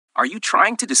Are you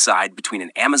trying to decide between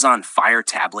an Amazon Fire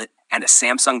tablet and a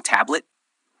Samsung tablet?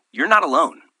 You're not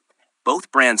alone.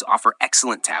 Both brands offer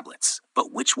excellent tablets,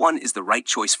 but which one is the right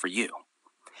choice for you?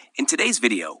 In today's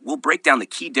video, we'll break down the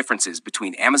key differences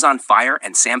between Amazon Fire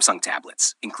and Samsung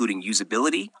tablets, including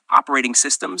usability, operating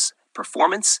systems,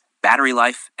 performance, battery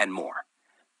life, and more.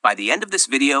 By the end of this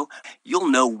video, you'll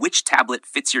know which tablet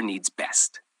fits your needs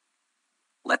best.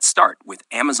 Let's start with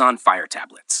Amazon Fire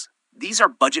tablets. These are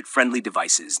budget-friendly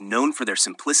devices known for their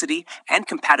simplicity and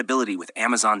compatibility with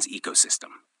Amazon's ecosystem.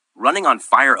 Running on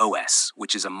Fire OS,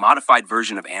 which is a modified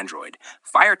version of Android,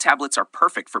 Fire tablets are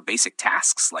perfect for basic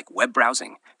tasks like web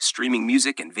browsing, streaming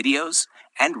music and videos,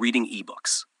 and reading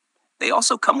ebooks. They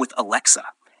also come with Alexa,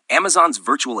 Amazon's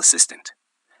virtual assistant.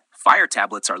 Fire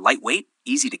tablets are lightweight,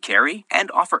 easy to carry,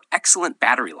 and offer excellent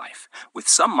battery life, with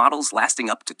some models lasting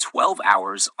up to 12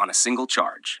 hours on a single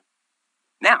charge.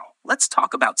 Now, let's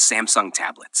talk about Samsung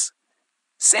tablets.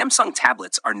 Samsung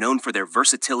tablets are known for their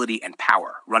versatility and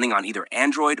power, running on either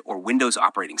Android or Windows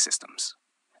operating systems.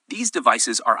 These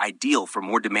devices are ideal for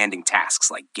more demanding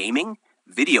tasks like gaming,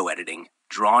 video editing,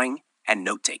 drawing, and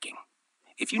note-taking.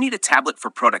 If you need a tablet for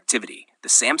productivity, the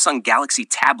Samsung Galaxy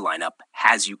Tab lineup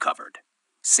has you covered.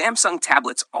 Samsung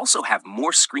tablets also have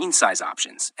more screen size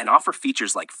options and offer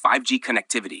features like 5G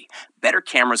connectivity, better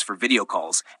cameras for video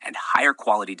calls, and higher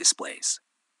quality displays.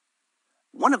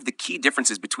 One of the key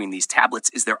differences between these tablets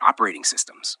is their operating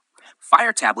systems.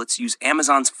 Fire tablets use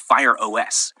Amazon's Fire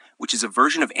OS, which is a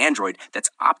version of Android that's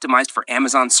optimized for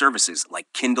Amazon services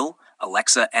like Kindle,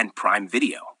 Alexa, and Prime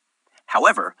Video.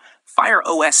 However, Fire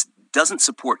OS doesn't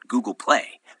support Google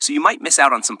Play, so you might miss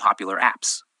out on some popular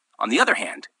apps. On the other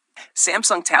hand,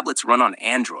 Samsung tablets run on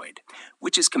Android,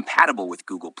 which is compatible with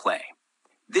Google Play.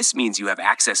 This means you have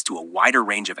access to a wider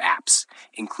range of apps,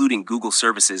 including Google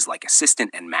services like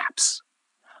Assistant and Maps.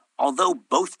 Although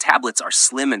both tablets are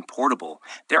slim and portable,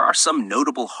 there are some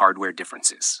notable hardware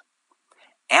differences.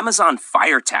 Amazon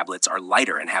Fire tablets are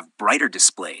lighter and have brighter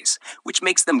displays, which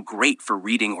makes them great for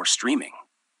reading or streaming.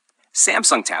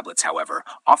 Samsung tablets, however,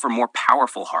 offer more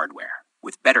powerful hardware,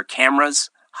 with better cameras,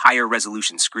 higher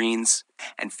resolution screens,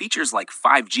 and features like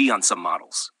 5G on some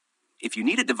models. If you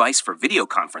need a device for video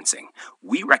conferencing,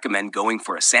 we recommend going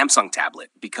for a Samsung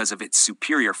tablet because of its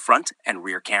superior front and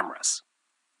rear cameras.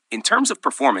 In terms of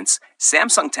performance,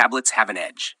 Samsung tablets have an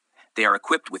edge. They are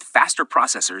equipped with faster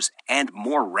processors and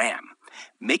more RAM,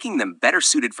 making them better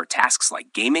suited for tasks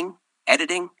like gaming,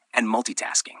 editing, and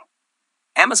multitasking.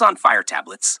 Amazon Fire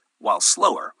tablets, while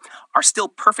slower, are still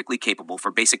perfectly capable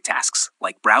for basic tasks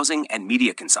like browsing and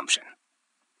media consumption.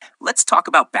 Let's talk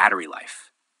about battery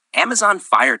life. Amazon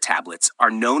Fire tablets are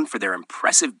known for their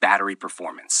impressive battery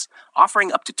performance,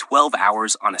 offering up to 12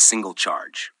 hours on a single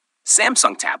charge.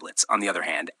 Samsung tablets, on the other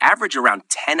hand, average around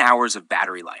 10 hours of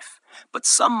battery life, but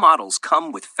some models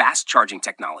come with fast charging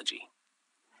technology.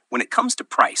 When it comes to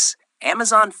price,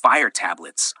 Amazon Fire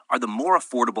tablets are the more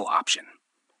affordable option.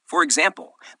 For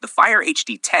example, the Fire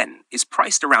HD10 is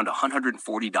priced around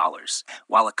 $140,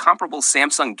 while a comparable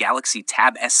Samsung Galaxy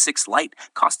Tab S6 Lite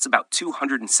costs about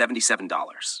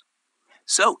 $277.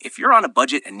 So, if you're on a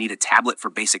budget and need a tablet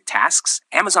for basic tasks,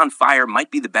 Amazon Fire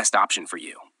might be the best option for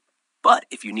you. But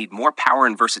if you need more power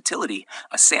and versatility,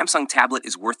 a Samsung tablet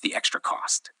is worth the extra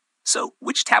cost. So,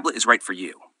 which tablet is right for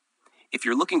you? If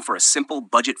you're looking for a simple,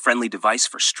 budget-friendly device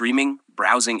for streaming,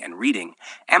 browsing, and reading,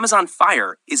 Amazon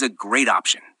Fire is a great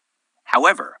option.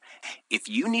 However, if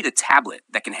you need a tablet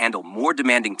that can handle more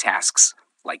demanding tasks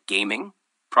like gaming,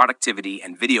 productivity,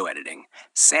 and video editing,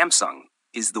 Samsung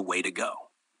is the way to go.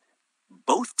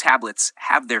 Both tablets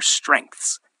have their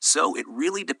strengths, so it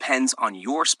really depends on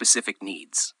your specific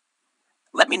needs.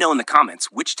 Let me know in the comments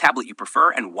which tablet you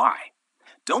prefer and why.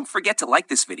 Don't forget to like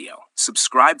this video,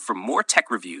 subscribe for more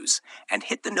tech reviews, and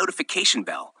hit the notification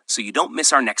bell so you don't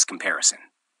miss our next comparison.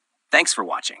 Thanks for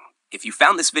watching. If you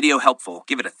found this video helpful,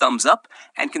 give it a thumbs up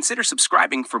and consider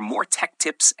subscribing for more tech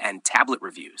tips and tablet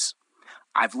reviews.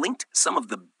 I've linked some of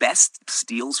the best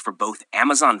deals for both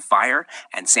Amazon Fire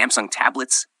and Samsung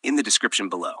tablets in the description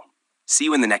below. See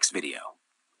you in the next video.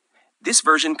 This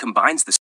version combines the